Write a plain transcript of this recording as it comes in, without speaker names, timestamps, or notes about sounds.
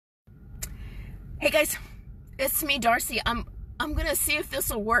Hey guys, it's me, Darcy. I'm gonna see if this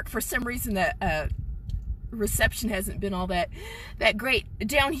will work. For some reason, the reception hasn't been all that great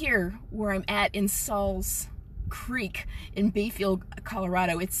down here where I'm at in Salls Creek in Bayfield,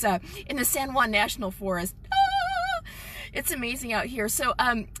 Colorado. It's in the San Juan National Forest. It's amazing out here. So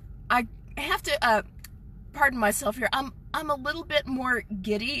I have to pardon myself here. I'm a little bit more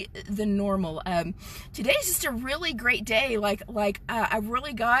giddy than normal. Today's just a really great day. I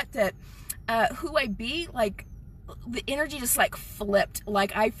really got that. Who I be, like the energy just like flipped.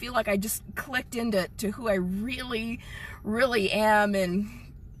 Like I feel like I just clicked into who I really am, and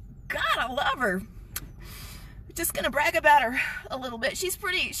God, I love her. Just gonna brag about her a little bit. She's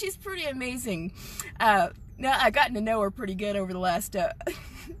pretty amazing. Now I've gotten to know her pretty good over the last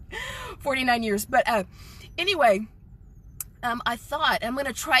 49 years. But anyway, I thought I'm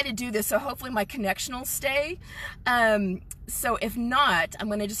gonna try to do this, so hopefully my connection will stay. So if not, I'm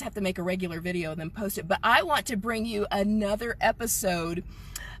gonna just have to make a regular video and then post it. But I want to bring you another episode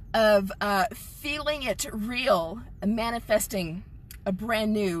of Feeling It Real, manifesting a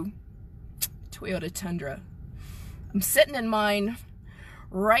brand new Toyota Tundra. I'm sitting in mine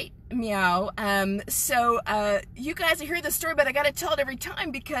right meow. So you guys hear the story, but I gotta tell it every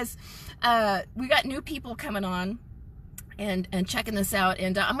time because we got new people coming on and checking this out,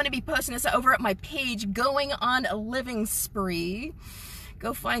 and I'm going to be posting this over at my page, Going on a Living Spree.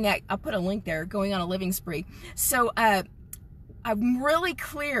 Go find that. I'll put a link there, Going on a Living Spree. So I'm really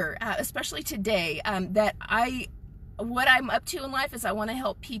clear, especially today, that what I'm up to in life is I want to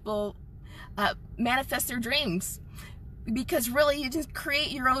help people manifest their dreams. Because really, you just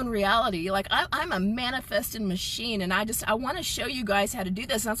create your own reality. Like I'm a manifesting machine, and I want to show you guys how to do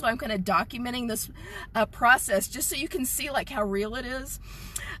this. And that's why I'm kind of documenting this process, just so you can see like how real it is.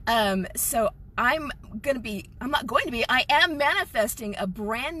 So I am manifesting a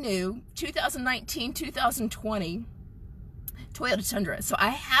brand new 2019-2020 Toyota Tundra. So I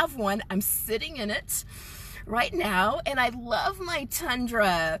have one. I'm sitting in it right now, and I love my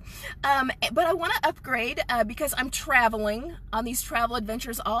Tundra, but I want to upgrade because I'm traveling on these travel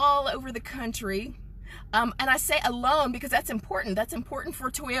adventures all over the country, and I say alone because that's important for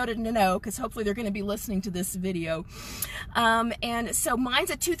Toyota to know, because hopefully they're going to be listening to this video. And so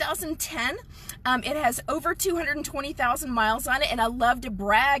mine's a 2010. It has over 220,000 miles on it, and I love to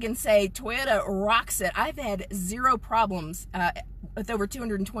brag and say Toyota rocks it. I've had zero problems with over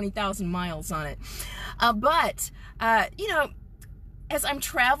 220,000 miles on it. But you know, as I'm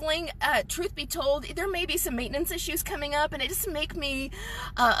traveling, truth be told, there may be some maintenance issues coming up, and it just make me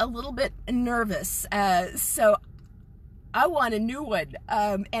a little bit nervous. So I want a new one,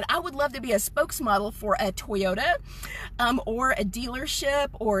 and I would love to be a spokesmodel for a Toyota, or a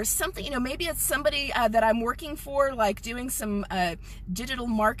dealership or something. You know, maybe it's somebody that I'm working for, like doing some digital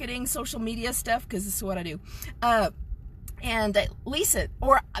marketing, social media stuff, because this is what I do. And lease it,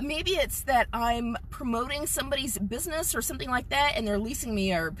 or maybe it's that I'm promoting somebody's business or something like that, and they're leasing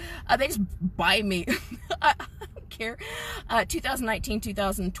me, or they just buy me. I don't care.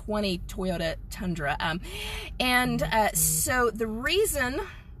 2019-2020 Toyota Tundra, so the reason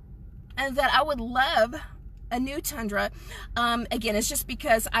that I would love a new Tundra, again, it's just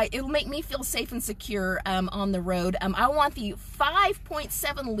because it'll make me feel safe and secure on the road. I want the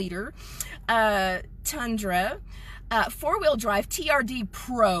 5.7 liter Tundra. 4-wheel drive TRD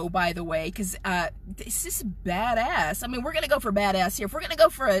Pro, by the way, because this is badass. I mean, we're going to go for badass here. If we're going to go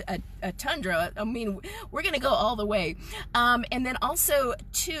for a Tundra, I mean, we're going to go all the way. And then also,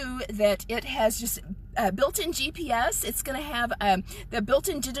 too, that it has just built-in GPS. It's going to have the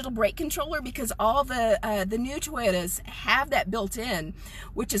built-in digital brake controller, because all the new Toyotas have that built in,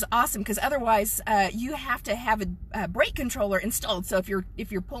 which is awesome, because otherwise you have to have a brake controller installed. So if you're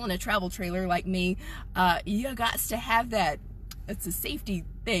pulling a travel trailer like me, you got to have that. It's a safety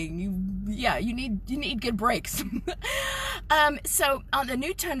thing. You need good brakes. So on the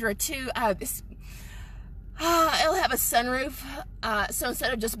new Tundra too, it'll have a sunroof, so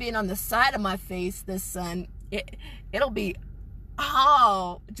instead of just being on the side of my face, the sun, it'll be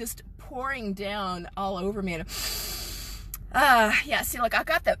just pouring down all over me. Yeah, see, like I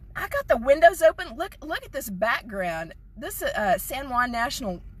got the windows open. Look at this background. This San Juan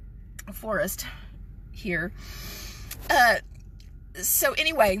National Forest here. So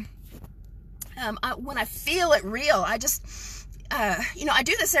anyway, when I feel it real, I just you know, I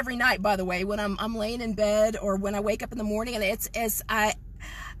do this every night, by the way, when I'm laying in bed or when I wake up in the morning, and it's as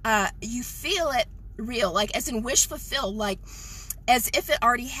you feel it real, like as in wish fulfilled, like as if it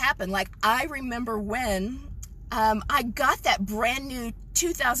already happened. Like I remember when I got that brand new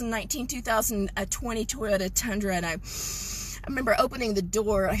 2019-2020 Toyota Tundra, and I remember opening the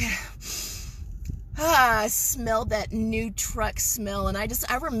door. I smelled that new truck smell, and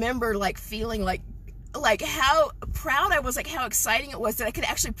I remember like feeling like how proud I was, like how exciting it was that I could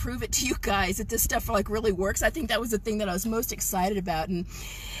actually prove it to you guys that this stuff like really works. I think that was the thing that I was most excited about, and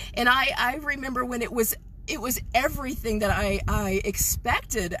I remember when it was everything that I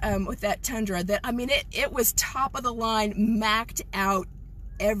expected with that Tundra. That, I mean, it was top of the line, maxed out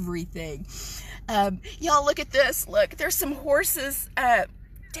everything. Y'all, look at this. Look, there's some horses.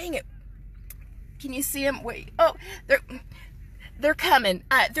 Dang it. Can you see them? Wait. Oh, they're coming.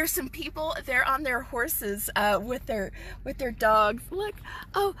 There's some people. They're on their horses with their dogs. Look.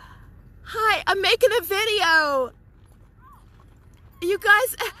 Oh, hi. I'm making a video. You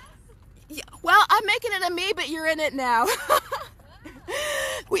guys. Well, I'm making it of me, but you're in it now.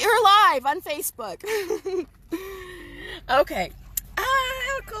 We are live on Facebook. Okay.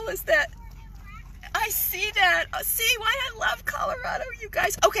 How cool is that? I see that. See why I love Colorado, you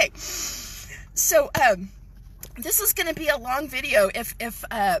guys. Okay. So, this is going to be a long video if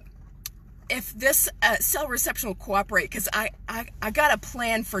this cell reception will cooperate, because I got a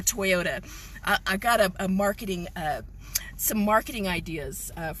plan for Toyota. I got a marketing some marketing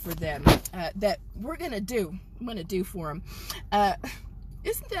ideas for them that I'm going to do for them.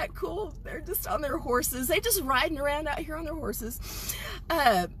 Isn't that cool? They're just on their horses. They just riding around out here on their horses.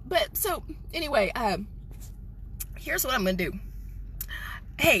 But so anyway, here's what I'm going to do.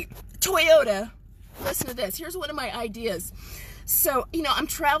 Hey, Toyota, listen to this. Here's one of my ideas. So, you know, I'm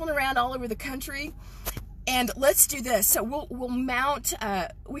traveling around all over the country, and let's do this. So we'll mount,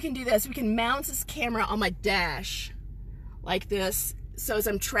 we can do this. We can mount this camera on my dash like this. So as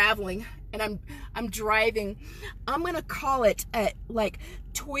I'm traveling and I'm driving, I'm gonna call it like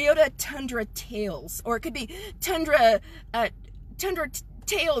Toyota Tundra Tales, or it could be Tundra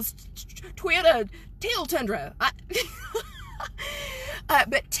Tales, Toyota Tail Tundra.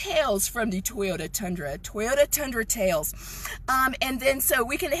 But Tales from the Toyota Tundra Tales. And then so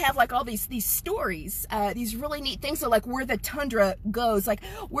we can have like all these stories, these really neat things, so like where the Tundra goes, like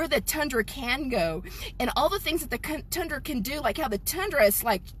where the Tundra can go, and all the things that the Tundra can do, like how the Tundra is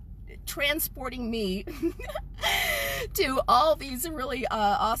like transporting me to all these really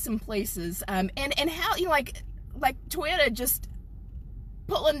awesome places, and how, you know, like Toyota just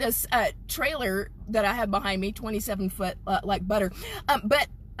pulling this trailer that I have behind me, 27 foot, like butter. But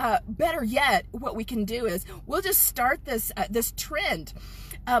better yet, what we can do is we'll just start this this trend.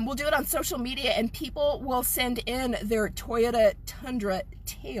 We'll do it on social media, and people will send in their Toyota Tundra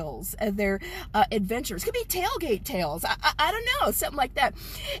tales, their adventures. Could be tailgate tales. I don't know, something like that.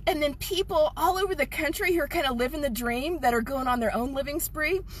 And then people all over the country who are kind of living the dream, that are going on their own living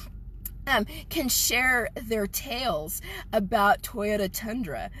spree, can share their tales about Toyota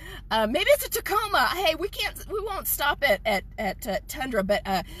Tundra. Maybe it's a Tacoma. Hey, we won't stop at Tundra, but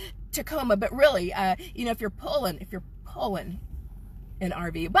Tacoma. But really, you know, if you're pulling an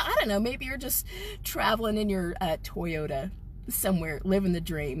RV, but I don't know, maybe you're just traveling in your Toyota somewhere, living the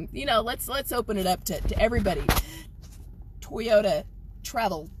dream. You know, let's open it up to everybody. Toyota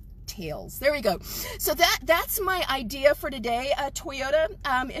travel tales. There we go. So that's my idea for today, Toyota.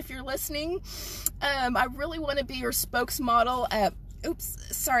 If you're listening, I really want to be your spokesmodel.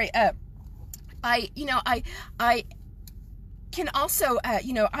 Oops, sorry. I can also,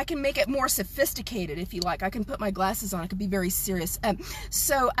 you know, I can make it more sophisticated if you like. I can put my glasses on. I could be very serious.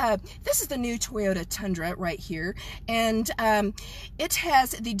 So this is the new Toyota Tundra right here, and it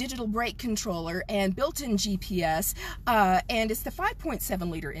has the digital brake controller and built-in GPS, and it's the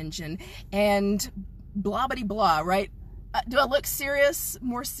 5.7 liter engine, and blah bitty blah, right? Do I look serious?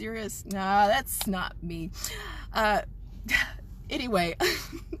 More serious? Nah, that's not me. Anyway,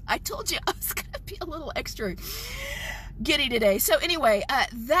 I told you I was gonna be a little extra giddy today. So anyway,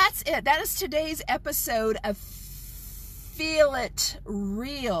 that's it. That is today's episode of Feel It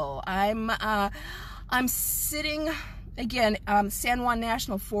Real. I'm sitting again, San Juan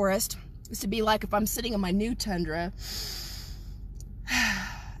National Forest. Used to be like if I'm sitting in my new Tundra.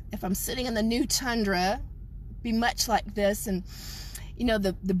 If I'm sitting in the new Tundra, be much like this, and you know,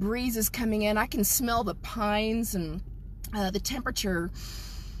 the breeze is coming in. I can smell the pines, and the temperature.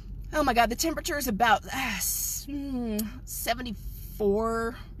 Oh my God, the temperature is about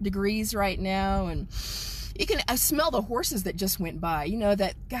 74 degrees right now, and you can smell the horses that just went by. You know,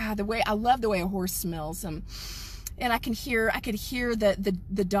 that, God, the way I love the way a horse smells. And I could hear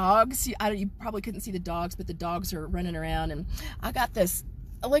the dogs. You probably couldn't see the dogs, but the dogs are running around, and I got this.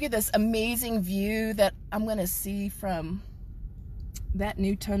 Look at this amazing view that I'm gonna see from that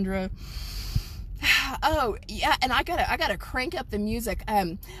new Tundra. Oh yeah, and I gotta crank up the music.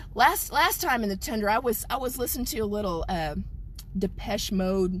 Last time in the Tundra, I was listening to a little Depeche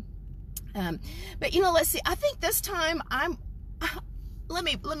Mode But you know, let's see. I think this time let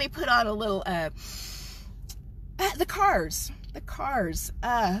me put on a little the Cars. Good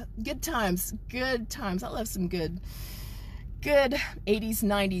times. I love some good 80s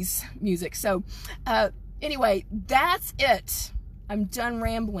 90s music. So anyway, that's it. I'm done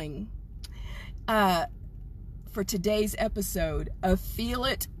rambling for today's episode of Feel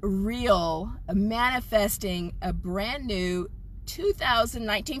It Real, manifesting a brand new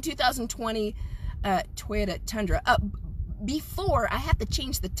 2019-2020 Toyota Tundra. Before, I have to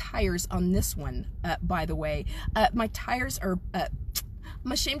change the tires on this one, by the way. My tires are,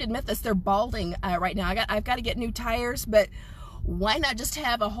 I'm ashamed to admit this, they're balding right now. I've got to get new tires, but why not just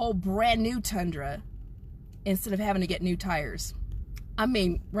have a whole brand new Tundra instead of having to get new tires? I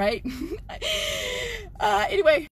mean, right? Anyway.